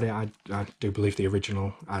things about it. I do believe the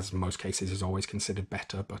original, as most cases, is always considered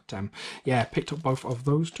better, but yeah, picked up both of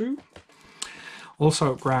those two.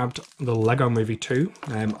 Also grabbed the Lego Movie 2.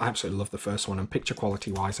 I absolutely love the first one, and picture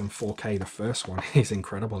quality wise and 4K, the first one is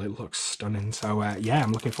incredible. It looks stunning. So yeah,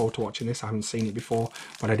 I'm looking forward to watching this. I haven't seen it before,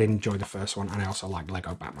 but I did enjoy the first one, and I also like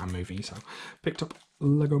Lego Batman movie, so picked up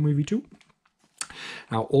Lego Movie 2.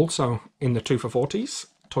 Now also in the 2 for 40s,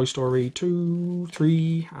 Toy Story 2,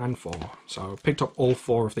 3 and 4. So picked up all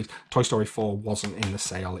 4 of these. Toy Story 4 wasn't in the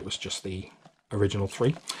sale, it was just the original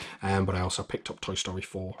 3, but I also picked up Toy Story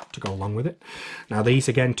 4 to go along with it. Now these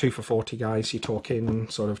again, 2 for 40 guys, you're talking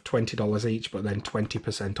sort of $20 each, but then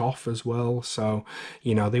 20% off as well. So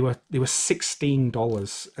you know, they were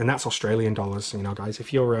 $16, and that's Australian dollars. You know, guys,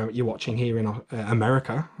 if you're watching here in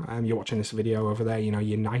America, you're watching this video over there, you know,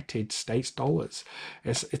 United States dollars,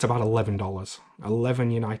 it's about $11.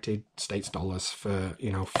 11 United States dollars for,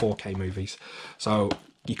 you know, 4K movies. So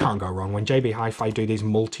you can't go wrong. When JB Hi-Fi do these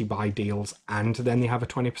multi-buy deals and then they have a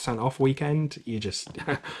 20% off weekend, you just,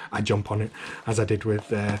 I jump on it, as I did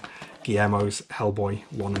with Guillermo's Hellboy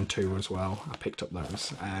 1 and 2 as well. I picked up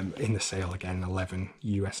those in the sale again, 11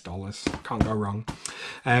 US dollars. Can't go wrong.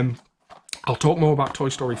 I'll talk more about Toy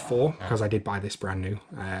Story 4 because I did buy this brand new.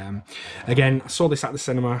 Again, I saw this at the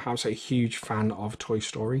cinema. I was a huge fan of Toy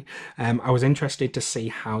Story. I was interested to see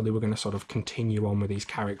how they were going to sort of continue on with these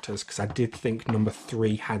characters, because I did think number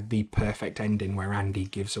 3 had the perfect ending where Andy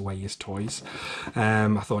gives away his toys.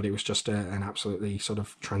 I thought it was just an absolutely sort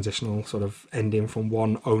of transitional sort of ending from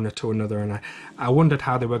one owner to another, and I wondered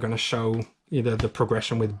how they were going to show either the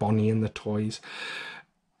progression with Bonnie and the toys.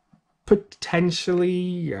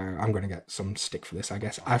 Potentially, I'm going to get some stick for this, I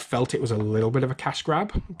guess. I felt it was a little bit of a cash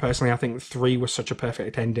grab. Personally, I think 3 was such a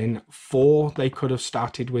perfect ending. 4, they could have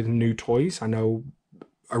started with new toys. I know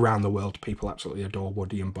around the world people absolutely adore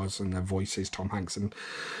Woody and Buzz, and their voices, Tom Hanks and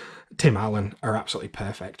Tim Allen, are absolutely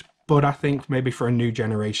perfect. But I think maybe for a new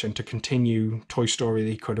generation to continue Toy Story,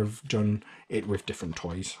 they could have done it with different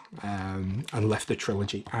toys and left the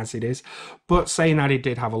trilogy as it is. But saying that, it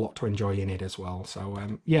did have a lot to enjoy in it as well. So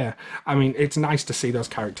yeah, I mean, it's nice to see those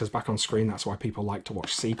characters back on screen. That's why people like to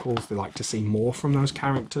watch sequels. They like to see more from those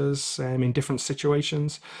characters in different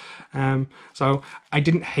situations. So I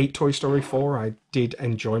didn't hate Toy Story 4. I did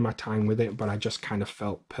enjoy my time with it, but I just kind of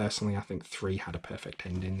felt personally, I think 3 had a perfect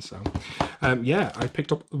ending. So yeah, I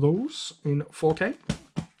picked up those in 4K.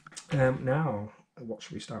 Now, what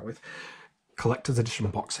should we start with? Collector's edition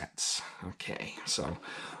box sets. Okay, so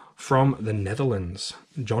from the Netherlands,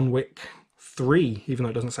 John Wick 3, even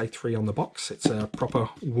though it doesn't say 3 on the box, it's a proper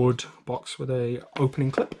wood box with a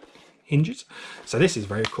opening clip, hinges. So this is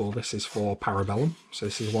very cool. This is for Parabellum. So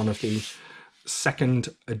this is one of the second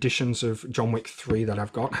editions of John Wick 3 that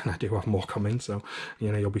I've got, and I do have more coming, so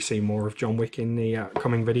you'll be seeing more of John Wick in the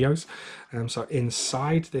coming videos. So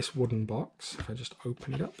inside this wooden box, if I just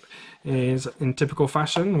open it up, is in typical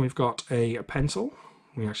fashion, we've got a pencil.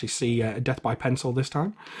 We actually see Death by Pencil this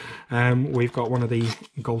time. We've got one of the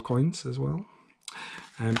gold coins as well.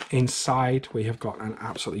 Inside we have got an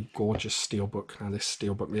absolutely gorgeous steelbook. Now this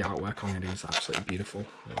steelbook, the artwork on it is absolutely beautiful.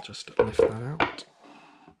 I'll just lift that out.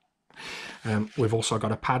 We've also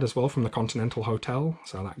got a pad as well from the Continental Hotel,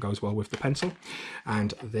 so that goes well with the pencil.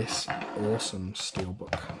 And this awesome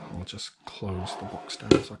steelbook. I'll just close the box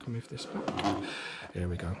down so I can move this back. Here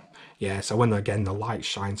we go. Yeah, so when the light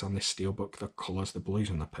shines on this steelbook, the colours, the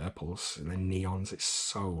blues and the purples and the neons, it's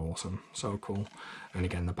so awesome, so cool. And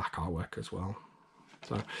again, the back artwork as well.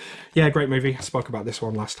 So yeah, great movie. I spoke about this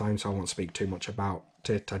one last time, so I won't speak too much about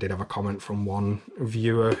it. I did have a comment from one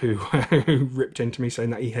viewer who, who ripped into me saying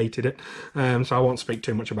that he hated it, so I won't speak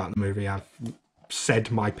too much about the movie. I've said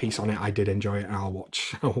my piece on it. I did enjoy it, and I'll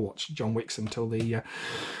watch John Wick's until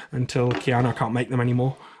Keanu can't make them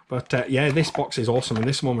anymore. But yeah, this box is awesome, and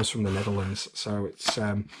this one was from the Netherlands, so it's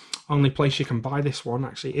only place you can buy this one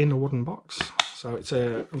actually in a wooden box. So it's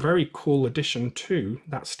a very cool addition to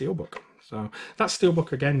that steelbook. So that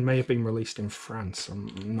steelbook again may have been released in France. I'm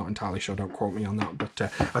not entirely sure, don't quote me on that, but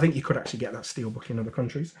I think you could actually get that steelbook in other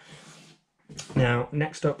countries. Now,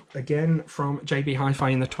 next up, again from JB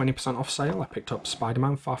Hi-Fi in the 20% off sale, I picked up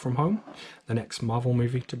Spider-Man Far From Home, the next Marvel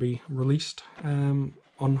movie to be released on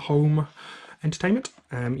home entertainment.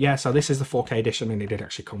 Yeah, so this is the 4K edition, and it did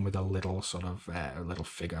actually come with a little sort of a little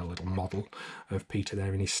figure, a little model of Peter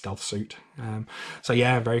there in his stealth suit. So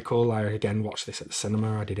yeah, very cool. I again watched this at the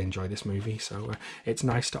cinema. I did enjoy this movie, so it's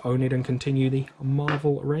nice to own it and continue the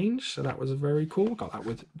Marvel range. So that was very cool. Got that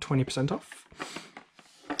with 20% off.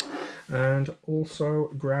 And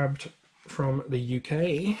also grabbed from the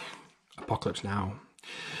UK, Apocalypse Now.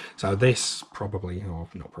 So this probably, or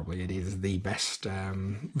not probably, it is the best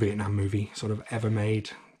Vietnam movie sort of ever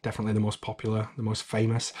made. Definitely the most popular, the most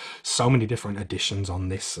famous. So many different editions on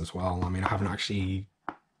this as well. I mean, I haven't actually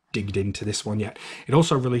digged into this one yet. It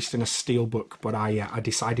also released in a steelbook, but I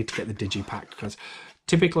decided to get the digipack because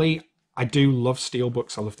typically I do love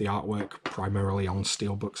steelbooks. I love the artwork primarily on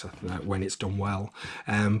steelbooks when it's done well.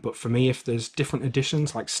 But for me, if there's different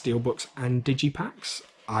editions like steelbooks and digipacks,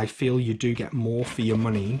 I feel you do get more for your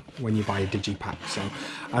money when you buy a digipack. So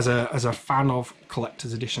as a fan of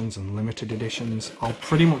collector's editions and limited editions, I'll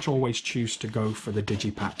pretty much always choose to go for the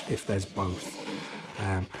digipack if there's both.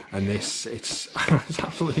 And this, it's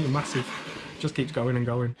absolutely massive. Just keeps going and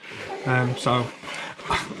going. So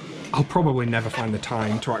I'll probably never find the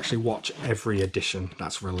time to actually watch every edition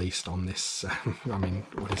that's released on this. I mean,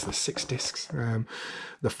 what is this, 6 discs?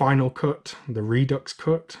 The final cut, the Redux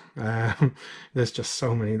cut. There's just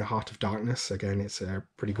so many. The Heart of Darkness, again, it's a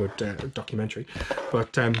pretty good documentary.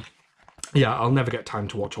 But yeah, I'll never get time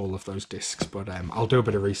to watch all of those discs, but I'll do a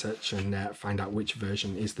bit of research and find out which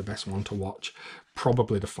version is the best one to watch.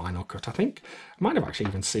 Probably the final cut. I think I might have actually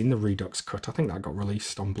even seen the Redux cut. I think that got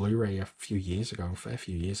released on Blu-ray a few years ago, a fair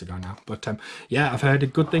few years ago now. But yeah, I've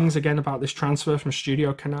heard good things again about this transfer from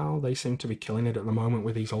Studio Canal. They seem to be killing it at the moment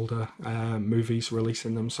with these older movies,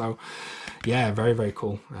 releasing them. So yeah, very, very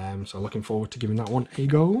cool. So looking forward to giving that one a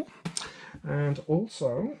go. And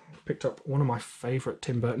also picked up one of my favourite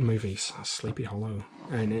Tim Burton movies, Sleepy Hollow,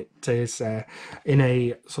 and it is in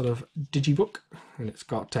a sort of digibook, and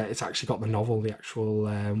it's actually got the novel, the actual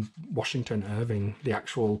Washington Irving, the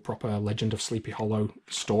actual proper Legend of Sleepy Hollow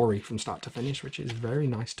story from start to finish, which is a very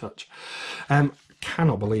nice touch.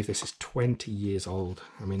 Cannot believe this is 20 years old.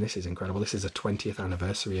 I mean, this is incredible. This is a 20th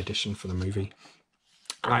anniversary edition for the movie.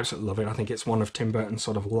 I absolutely love it. I think it's one of Tim Burton's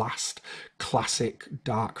sort of last classic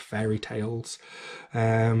dark fairy tales.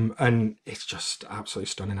 And it's just absolutely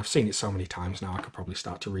stunning. I've seen it so many times now, I could probably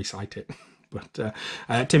start to recite it. But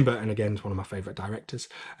Tim Burton, again, is one of my favourite directors.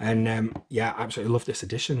 And yeah, I absolutely love this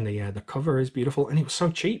edition. The cover is beautiful, and it was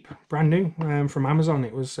so cheap, brand new from Amazon.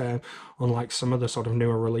 It was, unlike some of the sort of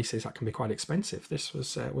newer releases that can be quite expensive, this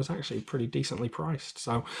was actually pretty decently priced.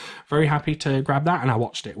 So very happy to grab that, and I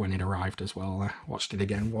watched it when it arrived as well. I watched it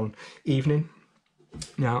again one evening.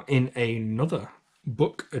 Now, in another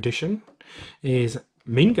book edition is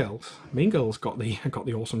Mean Girls. Mean Girls got the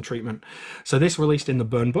awesome treatment. So this released in the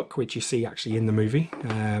burn book, which you see actually in the movie.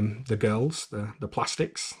 The girls, the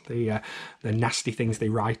plastics, the nasty things they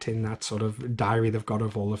write in that sort of diary they've got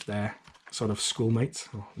of all of their sort of schoolmates,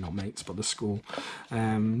 or not mates, but the school.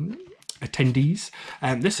 attendees.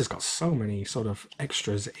 This has got so many sort of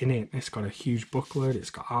extras in it. It's got a huge booklet, it's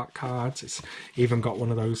got art cards, it's even got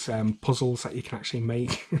one of those puzzles that you can actually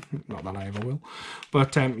make. Not that I ever will,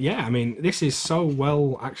 but yeah, I mean, this is so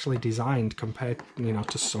well actually designed compared, you know,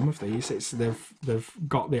 to some of these. They've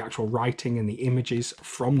got the actual writing and the images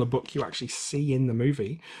from the book you actually see in the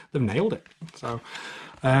movie. They've nailed it. So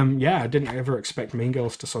yeah, I didn't ever expect Mean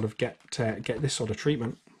Girls to sort of get this sort of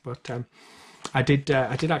treatment, but I did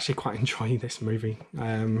actually quite enjoy this movie.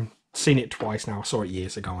 Seen it twice now. I saw it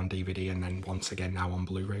years ago on DVD and then once again now on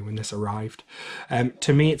Blu-ray when this arrived.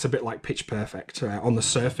 To me, it's a bit like Pitch Perfect. On the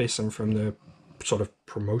surface and from the sort of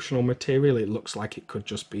promotional material, it looks like it could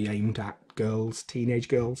just be aimed at girls, teenage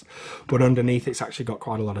girls, but underneath it's actually got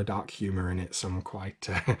quite a lot of dark humor in it, some quite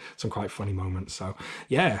funny moments. So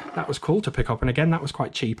yeah, that was cool to pick up, and again, that was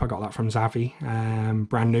quite cheap. I got that from Zavvi,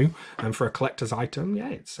 brand new, and for a collector's item, yeah,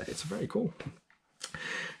 it's very cool.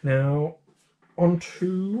 Now on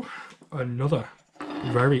to another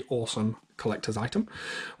very awesome collector's item,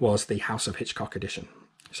 was the House of Hitchcock edition.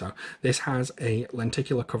 So this has a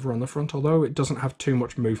lenticular cover on the front, although it doesn't have too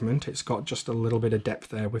much movement. It's got just a little bit of depth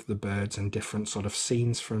there with the birds and different sort of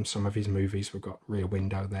scenes from some of his movies. We've got Rear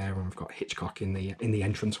Window there, and we've got Hitchcock in the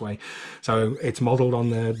entranceway. So it's modelled on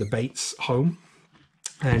the Bates home,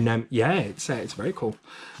 and yeah, it's very cool.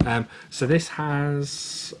 So this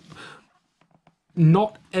has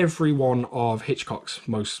not every one of Hitchcock's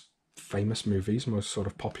most famous movies, most sort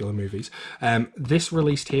of popular movies. This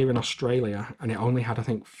released here in Australia, and it only had, I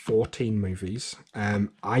think, 14 movies.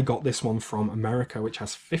 I got this one from America, which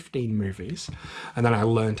has 15 movies, and then I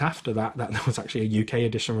learnt after that there was actually a UK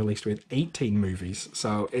edition released with 18 movies.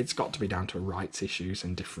 So it's got to be down to rights issues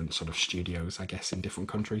and different sort of studios, I guess, in different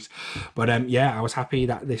countries. But yeah, I was happy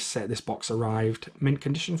that this box arrived mint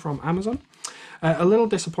condition from Amazon. A little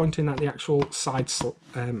disappointing that the actual side sort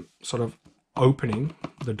of opening,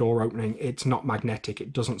 the door opening, it's not magnetic.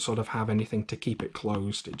 It doesn't sort of have anything to keep it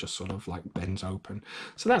closed. It just sort of like bends open.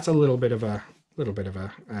 So that's a little bit of a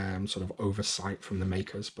sort of oversight from the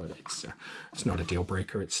makers, but it's not a deal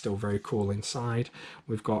breaker. It's still very cool inside.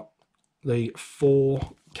 We've got the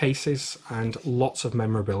 4 cases and lots of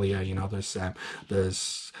memorabilia. You know,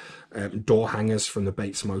 there's door hangers from the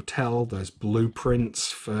Bates Motel. There's blueprints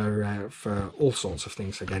for all sorts of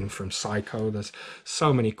things, again from Psycho. There's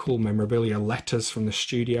so many cool memorabilia, letters from the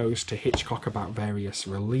studios to Hitchcock about various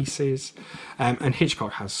releases, and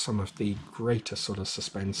Hitchcock has some of the greatest sort of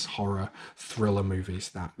suspense, horror, thriller movies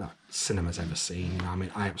that cinema's ever seen. I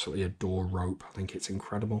mean, I absolutely adore Rope. I think it's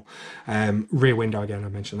incredible. Rear Window, again, I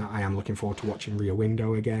mentioned that. I am looking forward to watching Rear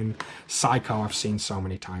Window again. Psycho, I've seen so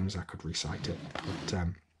many times I could recite it. But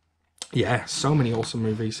yeah, so many awesome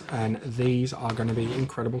movies, and these are going to be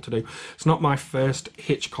incredible to do. It's not my first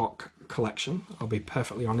Hitchcock collection, I'll be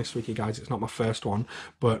perfectly honest with you guys. It's not my first one,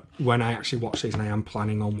 but when I actually watch these, and I am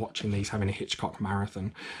planning on watching these, having a Hitchcock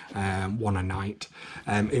marathon, one a night,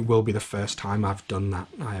 it will be the first time I've done that.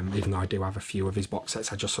 Even though I do have a few of his box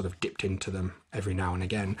sets, I just sort of dipped into them every now and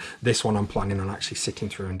again. This one I'm planning on actually sitting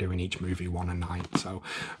through and doing each movie one a night, so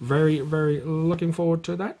very, very looking forward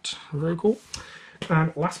to that. Very cool.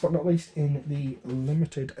 And last but not least, in the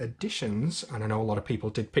limited editions, and I know a lot of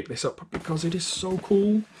people did pick this up because it is so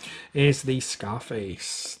cool, is the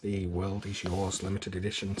Scarface, the World Is Yours limited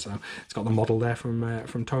edition. So it's got the model there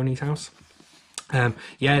from Tony's house.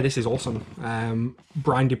 Yeah, this is awesome.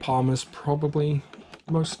 Brian De Palma's probably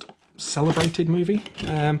most celebrated movie.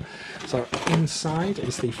 So inside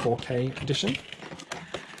is the 4K edition.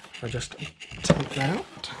 I just take that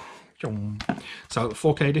out. So the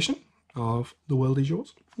 4K edition of The World Is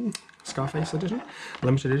Yours, Scarface edition,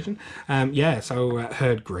 limited edition. Yeah, so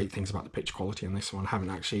heard great things about the picture quality on this one. Haven't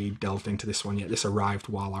actually delved into this one yet. This arrived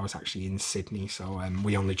while I was actually in Sydney, so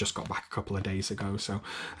we only just got back a couple of days ago, so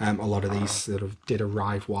a lot of these sort of did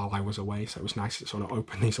arrive while I was away, so it was nice to sort of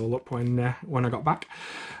open these all up when I got back.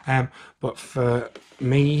 But for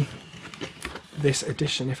me, this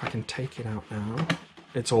edition, if I can take it out now,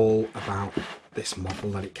 it's all about this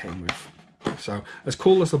model that it came with. So as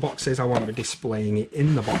cool as the box is, I won't be displaying it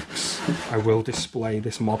in the box. I will display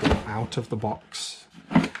this model out of the box,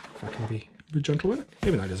 if I can be gentle with it,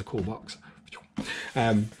 even though it is a cool box.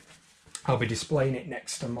 I'll be displaying it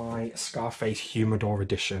next to my Scarface Humidor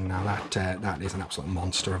edition. Now that is an absolute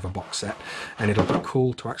monster of a box set, and it'll be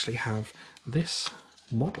cool to actually have this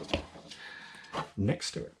model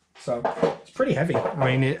next to it. So it's pretty heavy.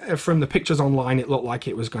 I mean, from the pictures online, it looked like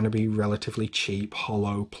it was going to be relatively cheap,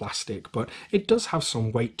 hollow plastic, but it does have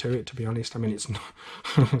some weight to it, to be honest. I mean, it's not,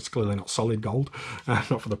 it's clearly not solid gold,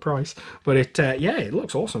 not for the price, but it, yeah, it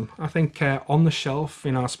looks awesome. I think on the shelf,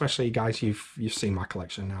 you know, especially guys, you've seen my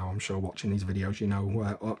collection now, I'm sure, watching these videos, you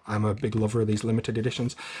know, I'm a big lover of these limited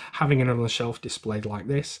editions. Having it on the shelf displayed like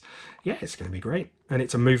this, yeah, it's going to be great. And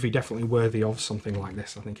it's a movie definitely worthy of something like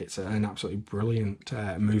this. I think it's an absolutely brilliant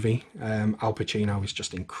movie. Al Pacino is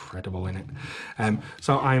just incredible in it.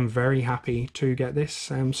 So I'm very happy to get this.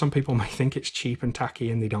 Some people may think it's cheap and tacky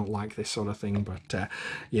and they don't like this sort of thing, but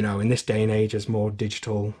you know, in this day and age, as more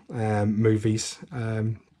digital movies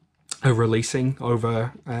are releasing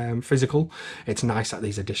over physical, it's nice that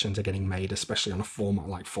these editions are getting made, especially on a format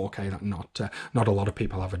like 4K that not a lot of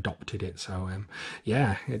people have adopted it. So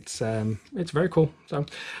yeah, it's very cool. So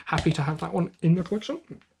happy to have that one in the collection.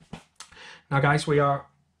 Now guys, we are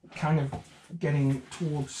kind of getting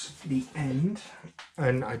towards the end,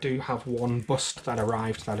 and I do have one bust that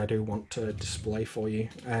arrived that I do want to display for you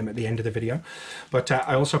at the end of the video. But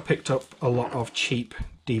I also picked up a lot of cheap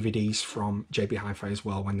DVDs from JB Hi-Fi as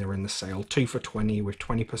well when they were in the sale, 2 for $20 with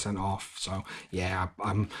 20% off. So yeah,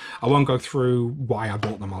 I won't go through why I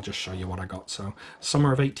bought them, I'll just show you what I got. So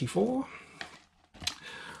Summer of '84,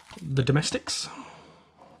 The Domestics,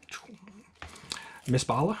 Miss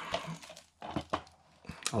Bala.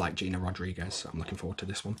 I like Gina Rodriguez, so I'm looking forward to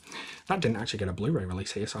this one. That didn't actually get a Blu-ray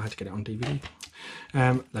release here, so I had to get it on DVD.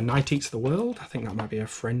 The Night Eats the World. I think that might be a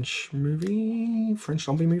French movie, French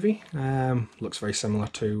zombie movie. Looks very similar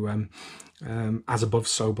to As Above,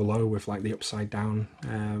 So Below, with like the upside down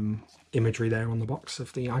imagery there on the box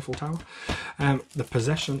of the Eiffel Tower. The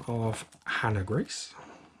Possession of Hannah Grace.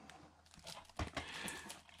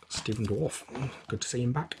 Stephen Dwarf, good to see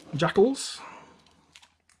him back. Jackals.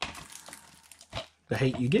 The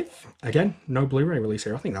Hate You Give. Again, no Blu-ray release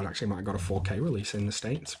here. I think that actually might have got a 4K release in the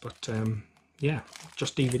States, but yeah,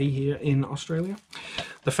 just DVD here in Australia.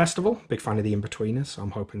 The Festival, big fan of The In-Betweeners, so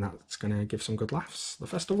I'm hoping that's going to give some good laughs. The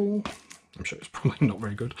Festival, I'm sure it's probably not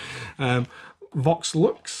very good. Vox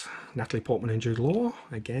Lux, Natalie Portman and Jude Law,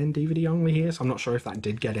 again DVD only here, so I'm not sure if that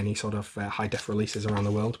did get any sort of high-def releases around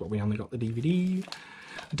the world, but we only got the DVD.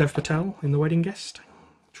 Dev Patel in The Wedding Guest.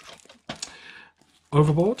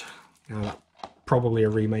 Overboard, now that probably a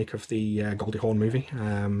remake of the Goldie Hawn movie,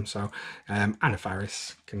 so Anna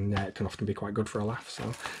Faris can often be quite good for a laugh.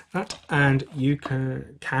 So that, and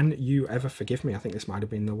Can You Ever Forgive Me? I think this might have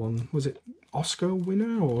been the one, was it Oscar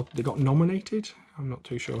winner or they got nominated? I'm not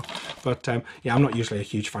too sure, but yeah, I'm not usually a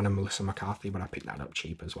huge fan of Melissa McCarthy, but I picked that up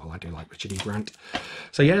cheap as well. I do like Richard E. Grant.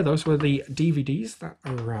 So yeah, those were the DVDs that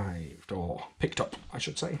arrived, or picked up, I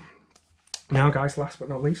should say. Now guys, last but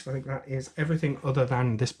not least, I think that is everything other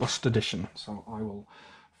than this bust edition. So I will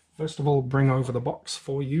first of all bring over the box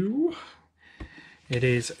for you. It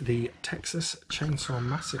is the Texas Chainsaw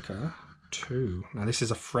Massacre 2. Now this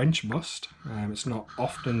is a French bust. It's not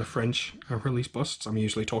often the French release busts. I'm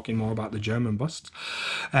usually talking more about the German busts.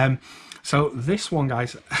 So this one,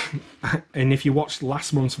 guys, and if you watched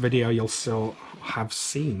last month's video, you'll still have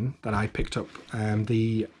seen that I picked up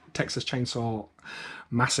the Texas Chainsaw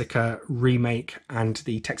Massacre remake and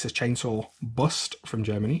the Texas Chainsaw bust from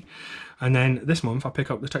Germany, and then this month I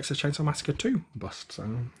pick up the Texas Chainsaw Massacre 2 bust.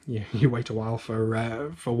 So you wait a while for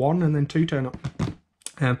one, and then two turn up.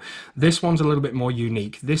 This one's a little bit more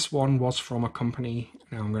unique. This one was from a company,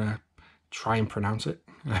 now I'm gonna try and pronounce it.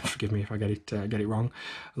 Forgive me if I get it wrong.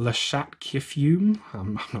 Le Chat Kifume.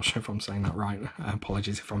 I'm not sure if I'm saying that right.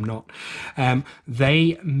 Apologies if I'm not.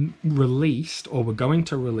 They released, or were going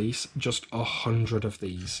to release, just 100 of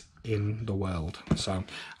these in the world. So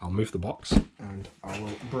I'll move the box and I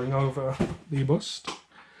will bring over the bust.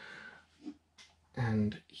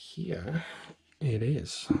 And here it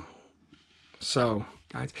is. So,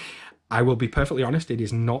 guys, I will be perfectly honest, it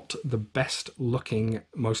is not the best looking,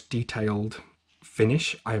 most detailed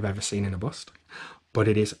finish I've ever seen in a bust, but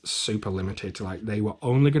it is super limited. Like, they were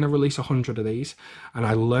only going to release 100 of these, and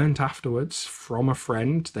I learned afterwards from a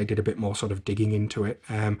friend, they did a bit more sort of digging into it,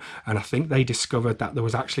 and I think they discovered that there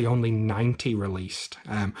was actually only 90 released.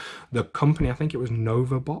 The company, I think it was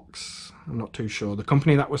Nova Box, I'm not too sure, the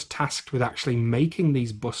company that was tasked with actually making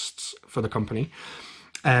these busts for the company,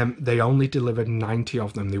 they only delivered 90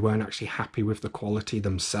 of them. They weren't actually happy with the quality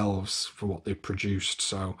themselves for what they produced,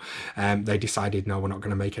 so they decided, no, we're not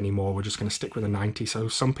going to make any more, we're just going to stick with the 90. So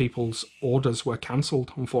some people's orders were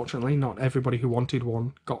cancelled, unfortunately. Not everybody who wanted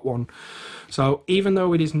one got one. So even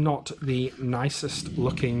though it is not the nicest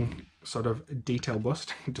looking sort of detail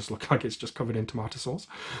bust, it does look like it's just covered in tomato sauce,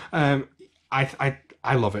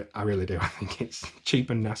 I love it. I really do. I think it's cheap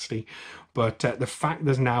and nasty. But the fact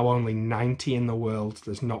there's now only 90 in the world,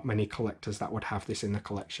 there's not many collectors that would have this in the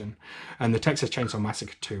collection. And the Texas Chainsaw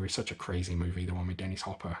Massacre 2 is such a crazy movie, the one with Dennis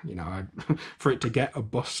Hopper. You know, for it to get a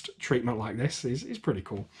bust treatment like this is pretty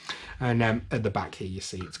cool. And at the back here, you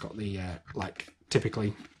see it's got the, like,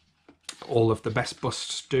 typically all of the best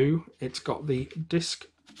busts do. It's got the disc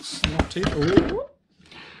slotted. Ooh.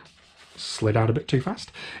 Slid out a bit too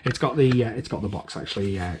fast. It's got the box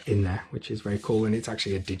actually in there, which is very cool, and it's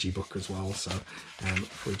actually a digibook as well. So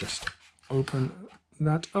if we just open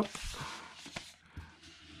that up,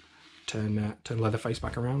 turn Leatherface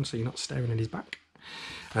back around so you're not staring at his back,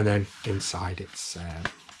 and then inside it's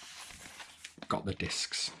got the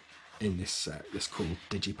discs in this this cool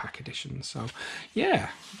digipack edition. So yeah,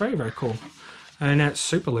 very, very cool. And it's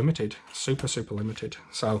super limited, super limited.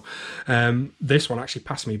 So this one actually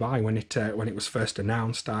passed me by when it was first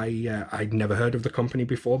announced. I'd never heard of the company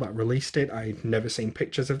before that released it. I'd never seen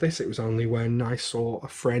pictures of this. It was only when I saw a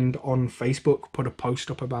friend on Facebook put a post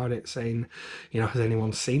up about it saying, you know, has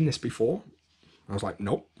anyone seen this before? I was like,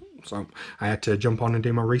 nope. So I had to jump on and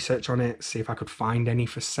do my research on it, see if I could find any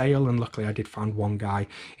for sale, and luckily I did find one guy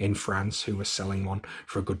in France who was selling one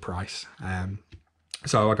for a good price.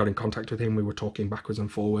 So I got in contact with him. We were talking backwards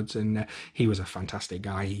and forwards, and he was a fantastic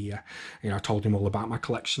guy. He, you know, I told him all about my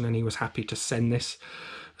collection, and he was happy to send this.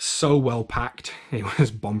 So well packed. It was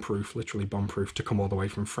bomb-proof, literally bomb-proof, to come all the way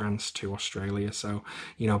from France to Australia. So,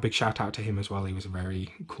 you know, big shout out to him as well. He was a very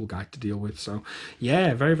cool guy to deal with. So,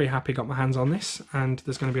 yeah, very, very happy got my hands on this. And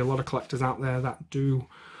there's going to be a lot of collectors out there that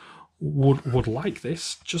would like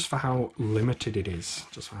this, just for how limited it is.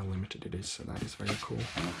 So that is very cool.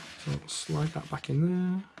 So slide that back in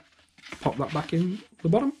there, pop that back in the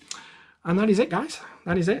bottom, and that is it, guys.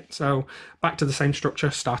 That is it. So back to the same structure,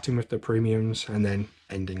 starting with the premiums and then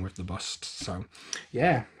ending with the busts. So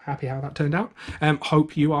yeah, happy how that turned out.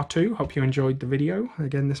 Hope you are too. Hope you enjoyed the video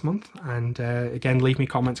again this month. And again, leave me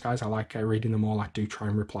comments, guys. I like reading them all. I do try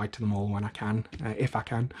and reply to them all when I can, if I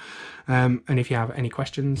can. And if you have any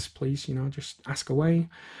questions, please, you know, just ask away.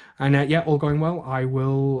 And yeah, all going well, I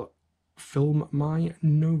will film my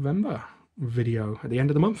November video at the end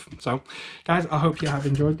of the month. So guys, I hope you have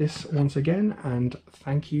enjoyed this once again, and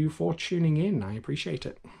thank you for tuning in. I appreciate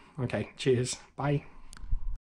it. Okay, cheers, bye.